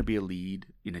never going to be a lead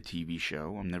in a TV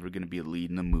show. I'm never going to be a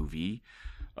lead in a movie,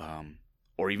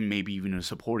 or even a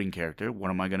supporting character.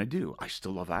 What am I going to do? I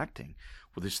still love acting.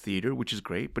 Well, there's theater, which is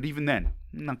great, but even then,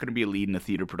 I'm not going to be a lead in a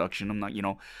theater production. I'm not,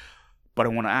 but I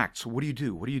want to act. So what do you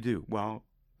do? Well,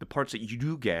 the parts that you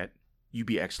do get, you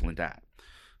be excellent at.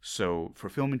 So for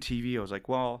film and TV, I was like,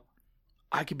 well,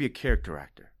 I could be a character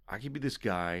actor. I could be this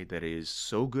guy that is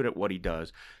so good at what he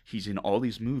does. He's in all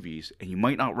these movies, and you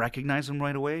might not recognize him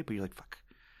right away, but you're like, fuck,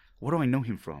 what do I know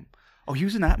him from? Oh, he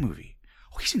was in that movie.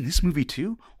 Oh, he's in this movie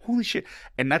too? Holy shit.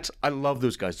 And I love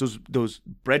those guys, those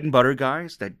bread and butter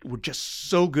guys that were just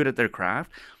so good at their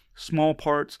craft, small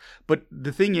parts. But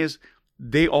the thing is,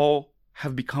 they all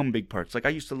have become big parts. Like I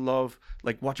used to love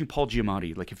watching Paul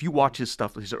Giamatti. Like if you watch his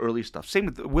stuff, his early stuff, same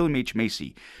with William H.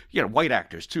 Macy. You got white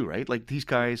actors too, right? Like these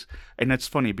guys, and that's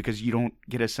funny because you don't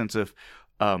get a sense of,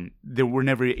 there were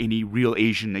never any real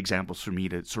Asian examples for me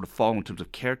to sort of follow in terms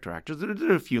of character actors. There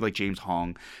are a few like James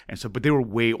Hong and stuff, but they were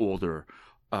way older.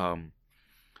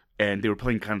 and they were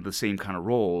playing kind of the same kind of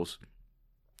roles.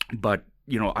 But,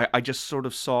 you know, I just sort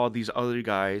of saw these other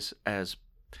guys as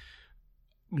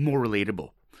more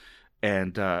relatable.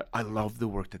 And I loved the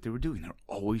work that they were doing. They're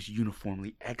always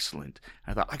uniformly excellent.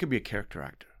 And I thought, I could be a character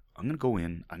actor. I'm going to go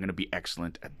in. I'm going to be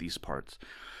excellent at these parts.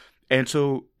 And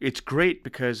so it's great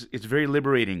because it's very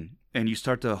liberating. And you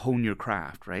start to hone your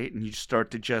craft, right? And you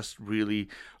start to just really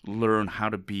learn how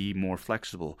to be more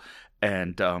flexible.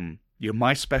 And you know,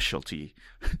 my specialty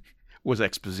was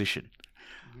exposition.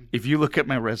 If you look at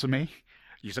my resume,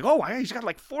 he's like, oh, he's got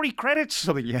like 40 credits.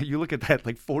 Something. Yeah, you look at that,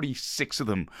 like 46 of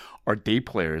them are day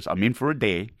players. I'm in for a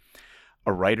day.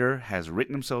 A writer has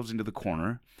written themselves into the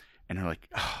corner, and they're like,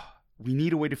 oh, we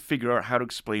need a way to figure out how to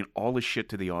explain all this shit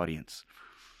to the audience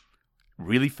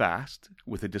really fast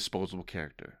with a disposable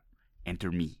character.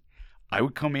 Enter me. I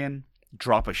would come in,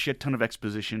 drop a shit ton of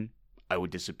exposition, I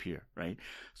would disappear, right?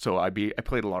 So I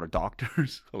played a lot of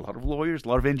doctors, a lot of lawyers, a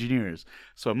lot of engineers.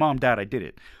 So mom, dad, I did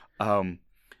it.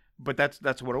 But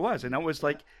that's what it was. And I was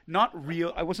like, not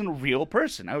real. I wasn't a real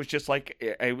person. I was just like,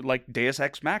 like Deus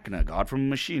Ex Machina, God from a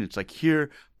machine. It's like, here,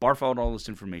 barf out all this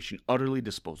information, utterly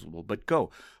disposable, but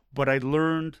go. But I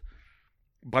learned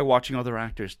by watching other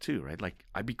actors too, right? Like,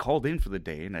 I'd be called in for the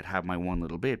day and I'd have my one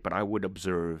little bit, but I would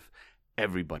observe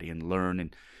everybody and learn.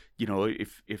 And, you know,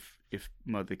 if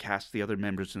the cast, the other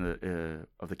members of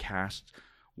the cast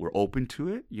were open to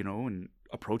it, you know, and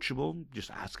approachable, just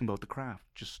ask them about the craft,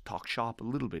 just talk shop a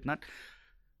little bit, not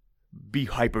be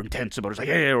hyper intense about it, like,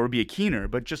 yeah, or be a keener,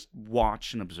 but just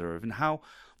watch and observe, and how,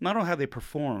 not only how they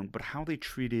performed, but how they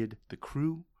treated the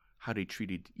crew, how they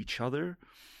treated each other.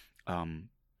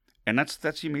 And that's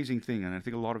the amazing thing. And I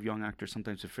think a lot of young actors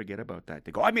sometimes they forget about that.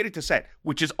 They go, I made it to set,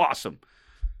 which is awesome.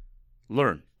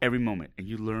 Learn every moment. And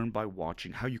you learn by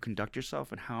watching how you conduct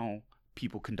yourself and how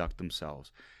people conduct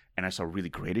themselves. And I saw really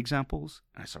great examples,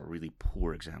 and I saw really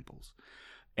poor examples.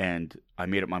 And I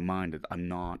made up my mind that I'm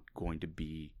not going to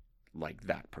be like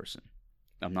that person.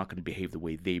 I'm not going to behave the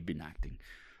way they've been acting.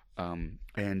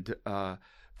 And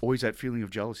always that feeling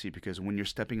of jealousy, because when you're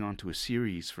stepping onto a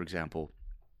series, for example,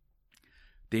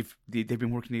 they've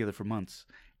been working together for months,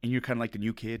 and you're kind of like the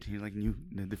new kid. You're like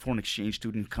the foreign exchange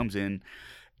student comes in,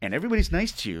 and everybody's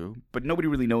nice to you, but nobody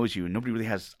really knows you, and nobody really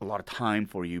has a lot of time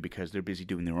for you because they're busy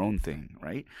doing their own thing,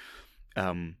 right?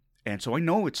 And so I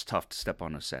know it's tough to step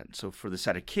on a set. So for the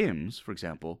set of Kim's, for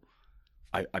example,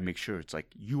 I make sure it's like,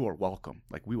 you are welcome.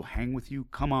 Like, we will hang with you.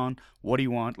 Come on. What do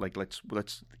you want? Like,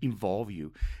 let's involve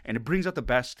you. And it brings out the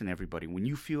best in everybody. When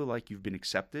you feel like you've been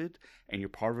accepted and you're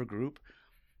part of a group,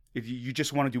 if you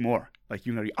just want to do more. Like,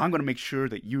 you know, I'm going to make sure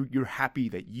that you're happy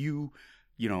that you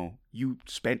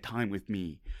spent time with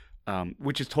me.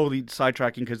 Which is totally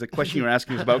sidetracking, because the question you're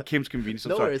asking is about Kim's Convenience.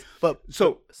 No worries. But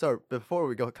sorry, before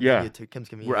we go to Kim's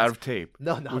Convenience, we're out of tape.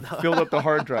 No. We filled up the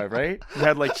hard drive, right? We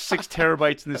had like 6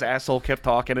 terabytes, and this asshole kept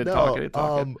talking and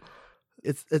talking.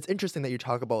 It's interesting that you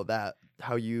talk about that,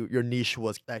 how your niche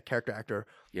was that character actor.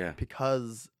 Yeah.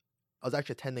 Because I was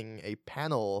actually attending a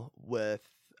panel with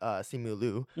Simu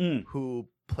Liu, who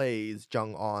plays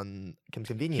Jung on Kim's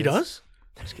Convenience. He does?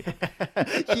 Just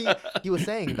kidding. he was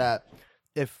saying that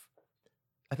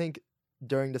I think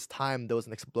during this time there was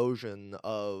an explosion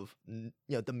of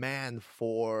demand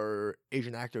for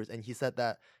Asian actors, and he said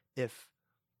that if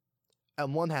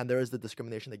on one hand there is the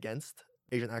discrimination against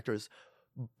Asian actors,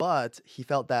 but he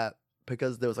felt that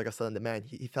because there was like a sudden demand,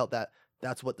 he felt that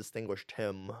that's what distinguished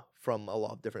him from a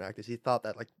lot of different actors. He thought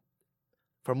that, like,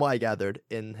 from what I gathered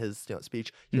in his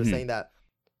speech, he was saying that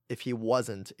if he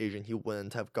wasn't Asian, he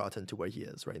wouldn't have gotten to where he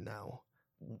is right now,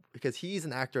 because he's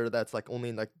an actor that's like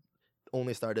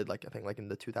only started like I think like in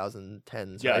the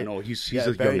 2010s. Yeah, right? I know he's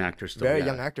a young actor still. Very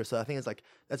young actor. So I think it's like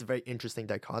that's a very interesting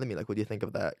dichotomy. Like, what do you think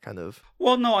of that kind of?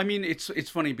 Well, no, I mean it's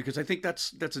funny because I think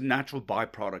that's a natural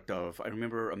byproduct of. I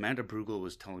remember Amanda Brugel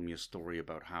was telling me a story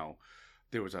about how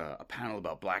there was a panel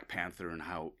about Black Panther and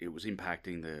how it was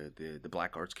impacting the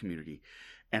Black arts community.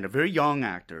 And a very young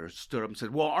actor stood up and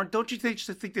said, well, don't you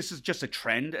think this is just a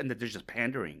trend and that there's just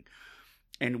pandering?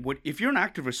 And if you're an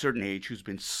actor of a certain age who's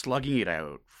been slugging it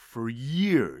out for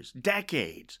years,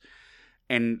 decades,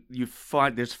 and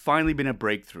there's finally been a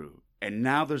breakthrough, and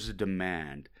now there's a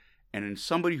demand, and then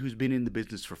somebody who's been in the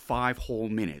business for 5 whole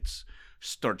minutes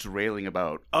starts railing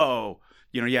about,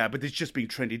 yeah, but it's just being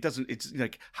trendy. It's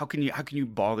like, how can you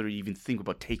bother to even think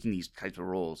about taking these types of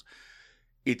roles?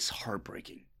 It's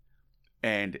heartbreaking.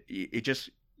 And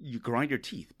you grind your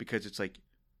teeth, because it's like,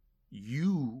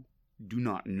 you do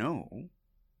not know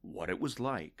what it was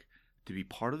like to be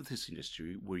part of this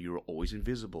industry where you're always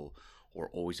invisible, or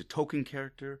always a token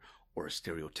character, or a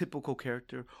stereotypical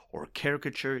character, or a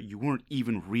caricature. You weren't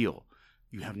even real.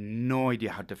 You have no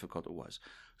idea how difficult it was.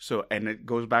 So, and it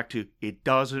goes back to, it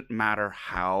doesn't matter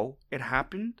how it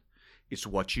happened. It's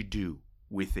what you do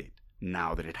with it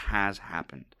now that it has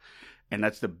happened. And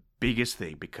that's the biggest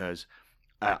thing, because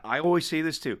I always say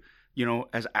this too,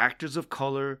 as actors of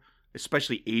color,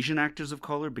 especially Asian actors of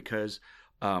color, because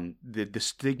the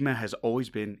stigma has always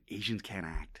been Asians can't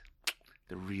act.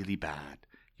 They're really bad,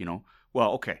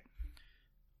 Well, okay.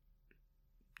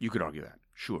 You could argue that,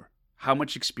 sure. How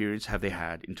much experience have they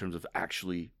had in terms of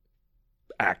actually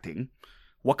acting?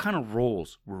 What kind of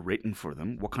roles were written for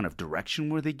them? What kind of direction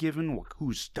were they given?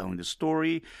 Who's telling the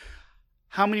story?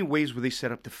 How many ways were they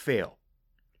set up to fail?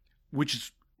 Which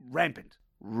is rampant.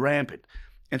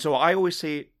 And so I always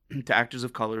say to actors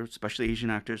of color, especially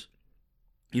Asian actors,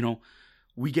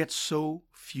 we get so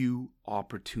few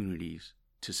opportunities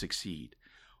to succeed.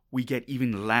 We get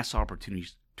even less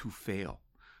opportunities to fail.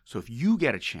 So if you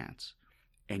get a chance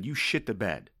and you shit the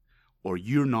bed, or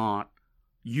you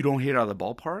don't hit out of the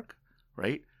ballpark,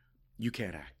 right? You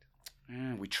can't act.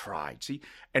 We tried, see?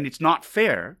 And it's not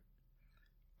fair.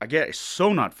 Again, it's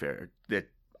so not fair that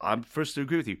I'm first to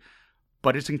agree with you.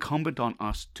 But it's incumbent on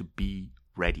us to be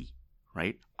ready,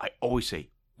 right? I always say,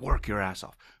 work your ass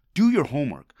off. Do your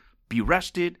homework. Be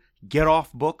rested, get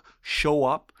off book, show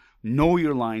up, know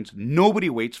your lines. Nobody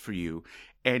waits for you.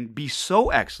 And be so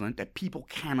excellent that people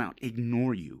cannot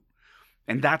ignore you.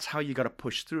 And that's how you got to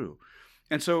push through.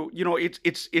 And so,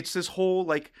 it's this whole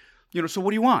so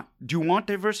what do you want? Do you want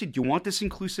diversity? Do you want this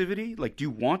inclusivity? Do you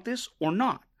want this or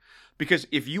not? Because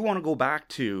if you want to go back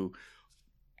to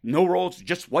no roles,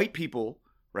 just white people,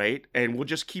 right? And we'll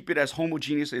just keep it as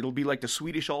homogeneous. It'll be like the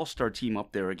Swedish All-Star team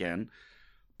up there again.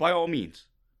 By all means,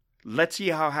 let's see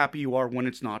how happy you are when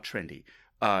it's not trendy.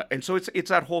 And so it's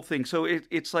that whole thing. So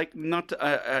it's like not,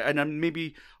 and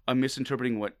maybe I'm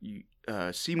misinterpreting what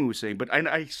Simu was saying, but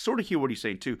I sort of hear what he's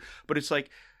saying too. But it's like,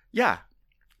 yeah,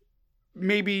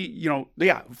 maybe,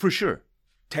 for sure,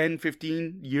 10,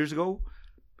 15 years ago,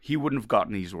 he wouldn't have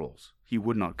gotten these roles. He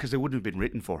would not, because they wouldn't have been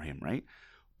written for him, right?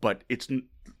 But it's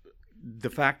the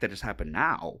fact that it's happened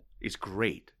now is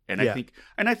great. And I think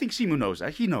Simu knows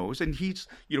that. He knows, and he's,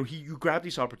 you grab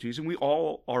these opportunities, and we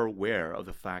all are aware of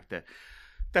the fact that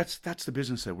that's the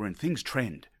business that we're in. Things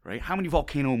trend, right? How many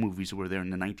volcano movies were there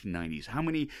in the 1990s? How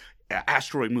many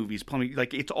asteroid movies, plumbing?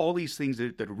 It's all these things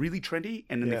that are really trendy,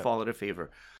 and then they fall out of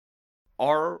favor.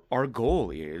 Our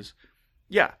goal is,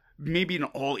 maybe an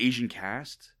all-Asian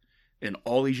cast, an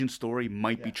all-Asian story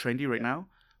might be trendy right now,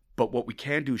 but what we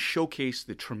can do is showcase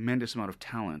the tremendous amount of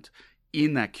talent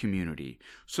in that community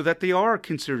so that they are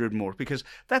considered more, because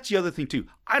that's the other thing too.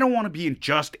 I don't want to be in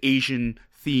just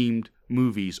Asian-themed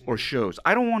movies or shows.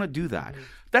 I don't want to do that.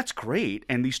 That's great,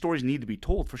 and these stories need to be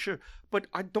told for sure, but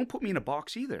don't put me in a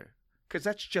box either, because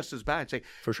that's just as bad. Say,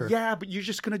 for sure. Yeah, but you're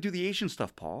just going to do the Asian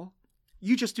stuff, Paul.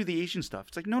 You just do the Asian stuff.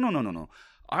 It's like, no.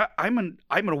 I'm an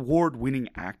award-winning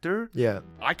actor. Yeah.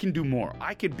 I can do more.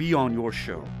 I could be on your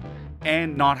show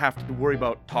and not have to worry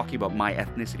about talking about my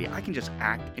ethnicity. I can just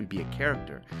act and be a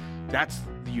character. That's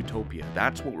the utopia.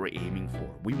 That's what we're aiming for.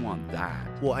 We want that.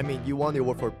 Well, I mean, you won the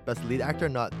award for Best Lead Actor,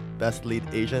 not Best Lead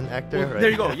Asian Actor, well, right? There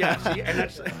you go. Yeah, see, and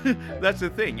that's the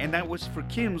thing. And that was for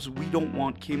Kim's. We don't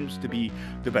want Kim's to be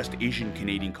the best Asian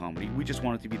Canadian comedy. We just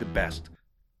want it to be the best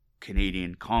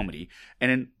Canadian comedy,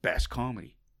 and then best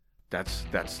comedy. That's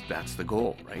the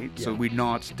goal, right? Yeah. So we're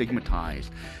not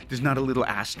stigmatized. There's not a little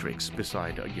asterisk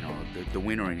beside the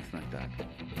winner or anything like that.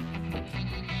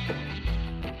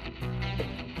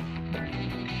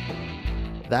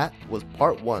 That was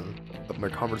part 1 of my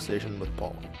conversation with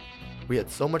Paul. We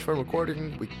had so much fun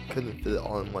recording, we couldn't fit it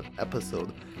all in one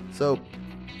episode. So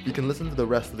you can listen to the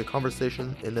rest of the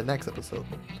conversation in the next episode,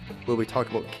 where we talk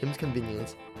about Kim's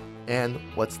Convenience and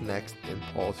what's next in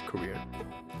Paul's career.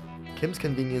 Kim's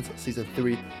Convenience Season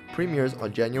 3 premieres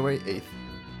on January 8th.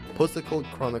 Postal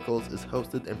Chronicles is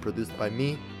hosted and produced by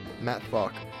me, Matt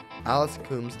Falk. Alice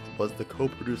Coombs was the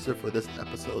co-producer for this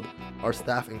episode. Our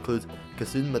staff includes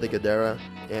Kasun Madagadera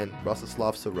and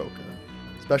Rostislav Soroka.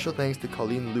 Special thanks to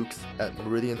Colleen Lukes at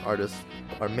Meridian Artists.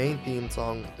 Our main theme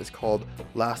song is called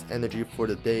Last Energy for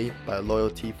the Day by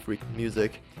Loyalty Freak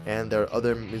Music, and there are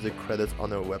other music credits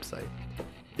on our website.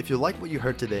 If you like what you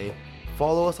heard today,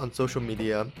 follow us on social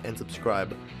media and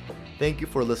subscribe. Thank you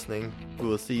for listening. We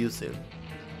will see you soon.